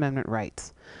First Amendment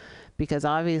rights, because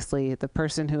obviously the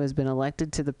person who has been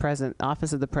elected to the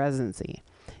office of the presidency,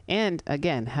 and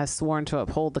again has sworn to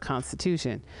uphold the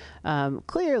Constitution,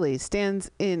 clearly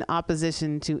stands in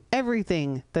opposition to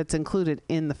everything that's included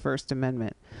in the First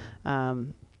Amendment.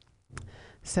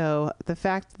 So the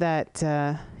fact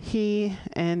that he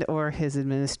and or his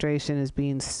administration is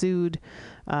being sued,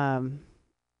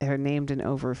 they're named in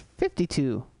over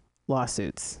 52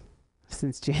 lawsuits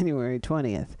since January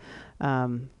 20th.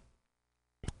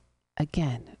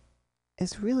 Again,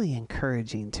 it's really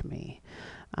encouraging to me.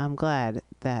 I'm glad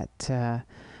that, I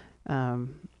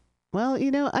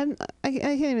can't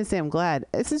even say I'm glad.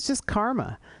 This is just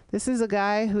karma. This is a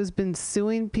guy who's been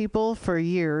suing people for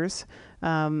years,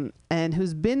 and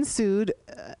who's been sued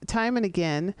time and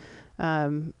again,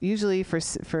 usually for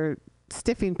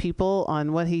stiffing people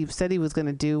on what he said he was going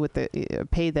to do with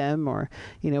pay them, or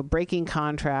breaking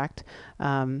contract,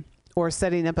 or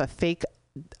setting up a fake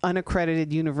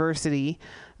unaccredited university,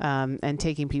 and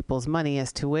taking people's money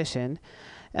as tuition.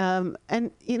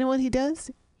 And you know what he does?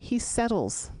 He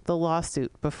settles the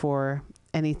lawsuit before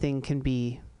any blame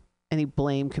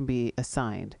can be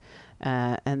assigned.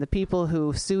 And the people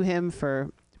who sue him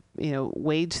for,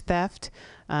 wage theft,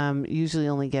 usually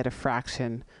only get a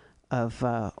fraction of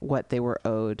what they were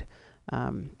owed,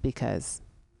 because,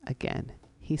 again,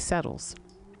 he settles.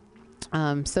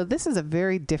 So this is a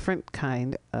very different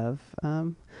kind of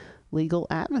legal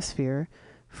atmosphere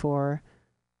for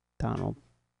Donald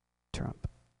Trump.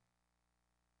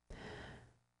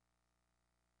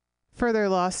 Further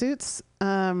lawsuits.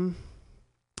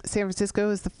 San Francisco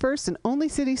is the first and only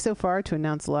city so far to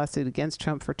announce a lawsuit against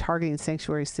Trump for targeting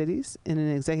sanctuary cities in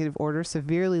an executive order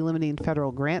severely limiting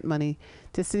federal grant money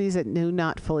to cities that do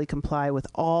not fully comply with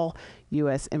all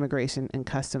U.S. Immigration and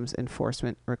Customs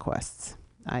Enforcement requests.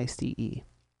 ICE.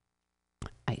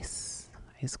 Ice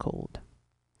cold.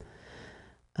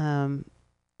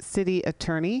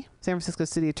 San Francisco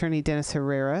City Attorney Dennis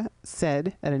Herrera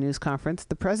said at a news conference,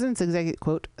 the president's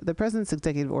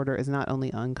executive order is not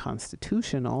only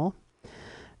unconstitutional,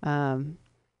 it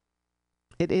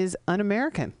is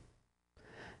un-American.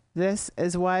 This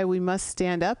is why we must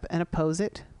stand up and oppose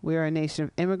it. We are a nation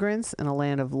of immigrants and a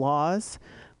land of laws.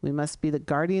 We must be the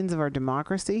guardians of our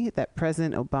democracy that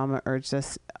President Obama urged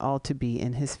us all to be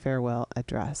in his farewell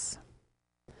address.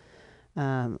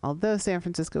 Although San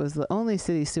Francisco is the only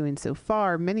city suing so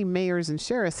far, many mayors and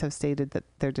sheriffs have stated that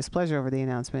their displeasure over the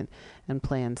announcement and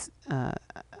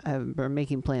are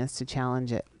making plans to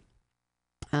challenge it.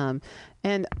 And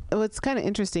what's kind of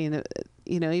interesting,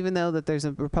 even though that there's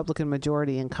a Republican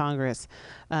majority in Congress,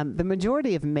 the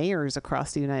majority of mayors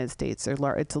across the United States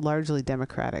it's a largely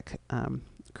Democratic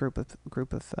group of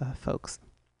folks.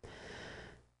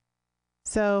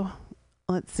 So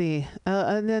let's see.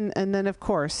 And then of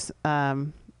course,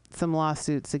 some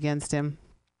lawsuits against him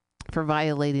for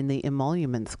violating the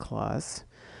emoluments clause.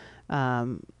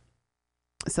 So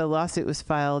a lawsuit was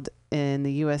filed in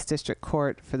the U.S. District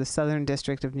Court for the Southern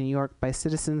District of New York by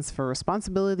Citizens for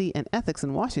Responsibility and Ethics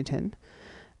in Washington.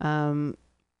 The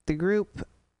group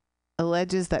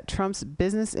alleges that Trump's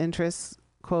business interests,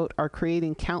 quote, are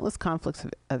creating countless conflicts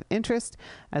of interest,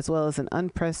 as well as an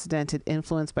unprecedented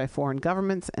influence by foreign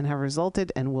governments, and have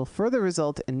resulted and will further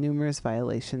result in numerous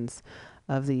violations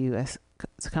of the U.S.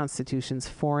 Constitution's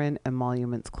Foreign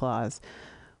Emoluments Clause,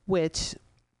 which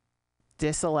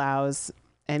disallows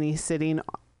any sitting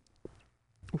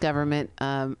government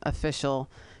official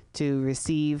to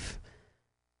receive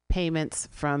payments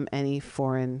from any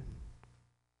foreign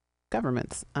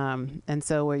governments. And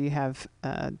so where you have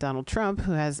Donald Trump,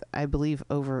 who has, I believe,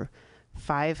 over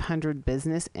 500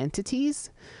 business entities,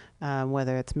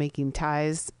 whether it's making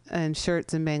ties and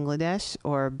shirts in Bangladesh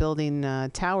or building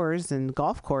towers and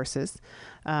golf courses,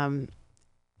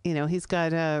 he's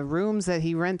got rooms that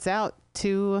he rents out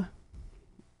to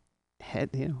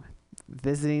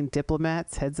visiting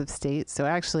diplomats, heads of state. So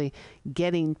actually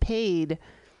getting paid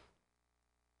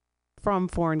from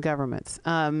foreign governments.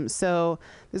 So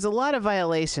there's a lot of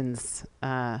violations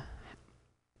that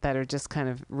are just kind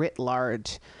of writ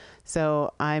large.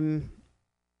 So I'm,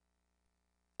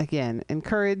 again,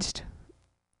 encouraged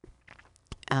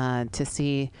to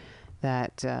see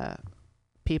that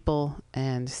people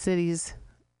and cities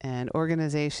and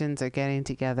organizations are getting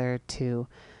together to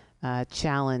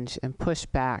challenge and push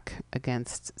back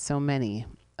against so many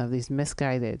of these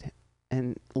misguided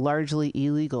and largely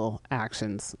illegal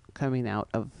actions coming out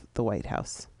of the White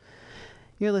House.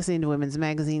 You're listening to Women's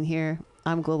Magazine here.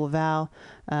 I'm Global Val.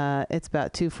 It's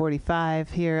about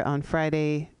 2:45 here on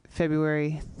Friday,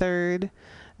 February 3rd.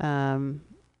 I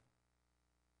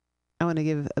want to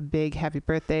give a big happy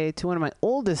birthday to one of my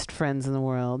oldest friends in the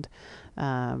world,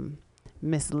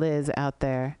 Miss Liz out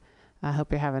there. I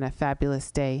hope you're having a fabulous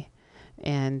day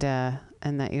and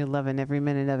that you're loving every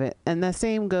minute of it. And the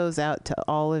same goes out to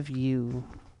all of you.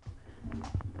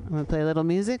 I'm going to play a little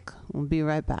music. We'll be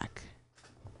right back.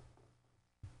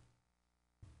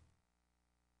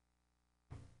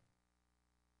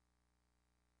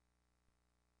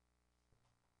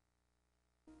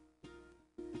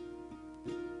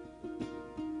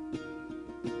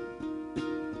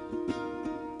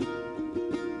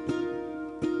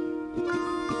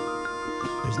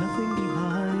 There's nothing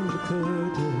behind the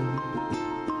curtain.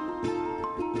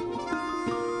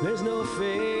 There's no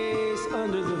face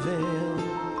under the veil.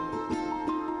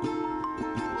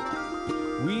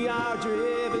 We are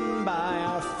driven by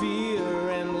our fear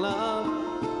and love.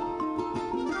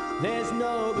 There's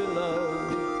no below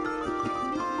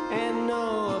and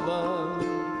no above.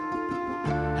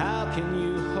 How can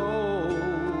you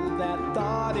hold that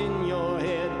thought in your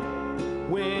head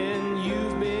when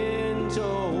you've been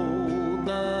told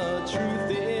the truth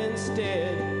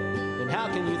instead? And how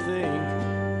can you think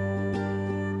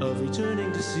of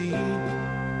returning to sea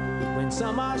when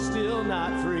some are still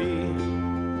not free?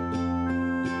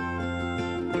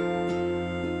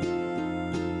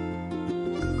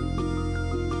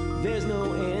 There's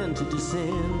no end to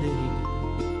descending.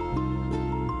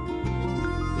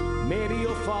 Maybe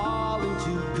you'll fall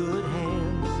into good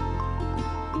hands.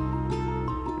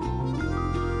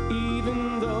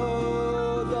 Even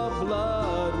though the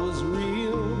blood was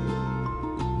real,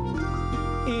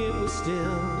 it was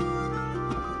still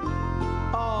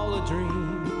all a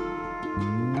dream.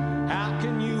 How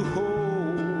can you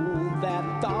hold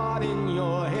that thought in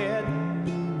your head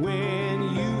when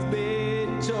you've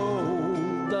been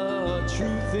told the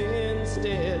truth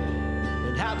instead?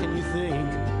 And how can you think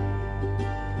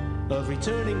of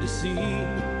returning to sea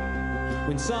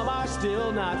when some are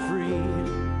still not free?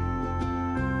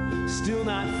 Still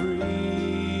not free.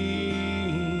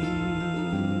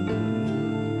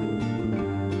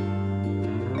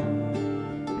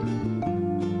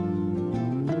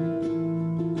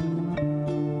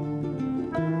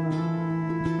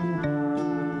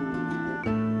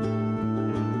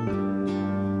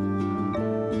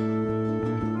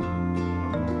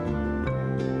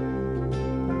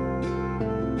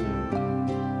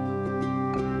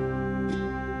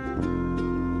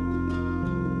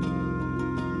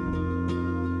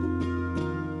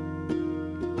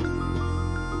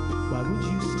 Why would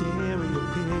you stare at your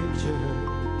picture?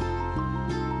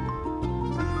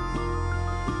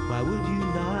 Why would you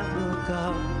not look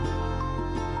up?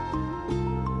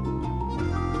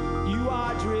 You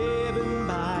are driven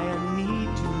by a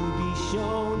need to be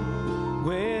shown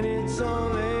when it's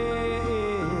only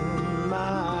in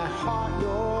my heart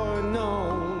you're known.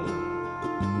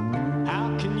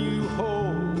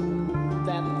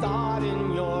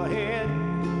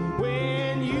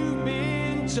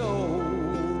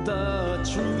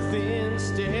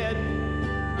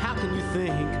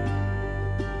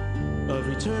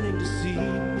 turning to see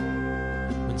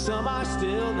when some are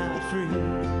still not free,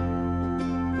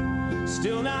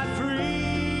 still not free.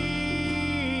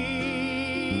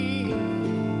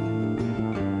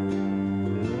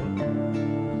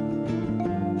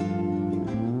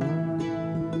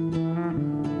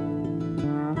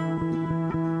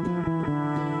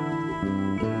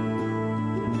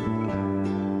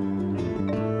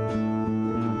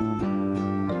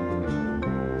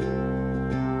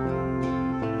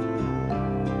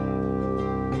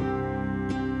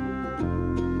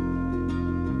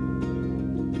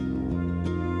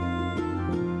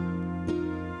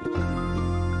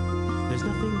 There's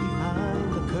nothing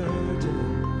behind the curtain.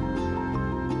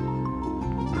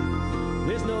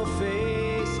 There's no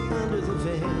face under the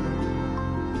veil.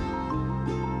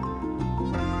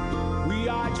 We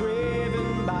are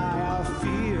driven by our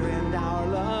fear and our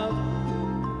love.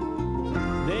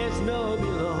 There's no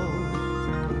below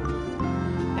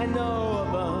and no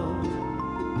above.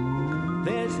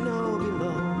 There's no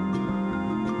below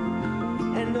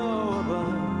and no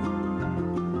above.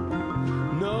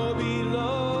 No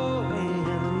below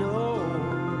and no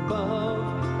above.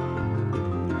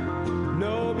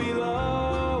 No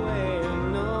below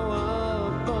and no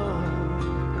above.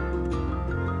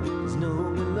 There's no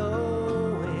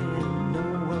below and no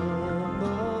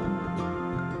above.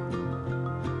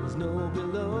 There's no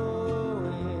below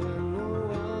and no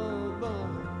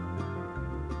above.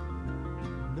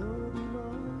 No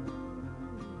below and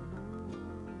no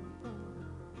above.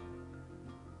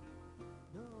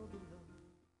 No below.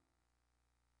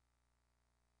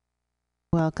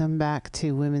 Welcome back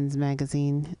to Women's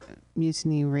Magazine,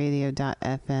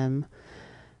 MutinyRadio.fm.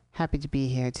 Happy to be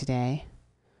here today.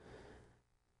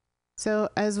 So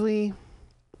as we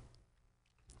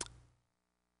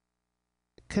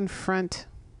confront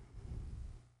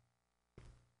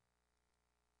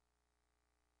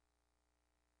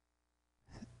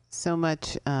so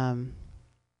much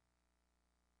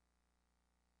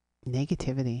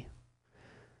negativity,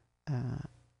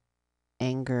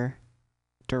 anger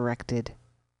directed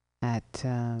at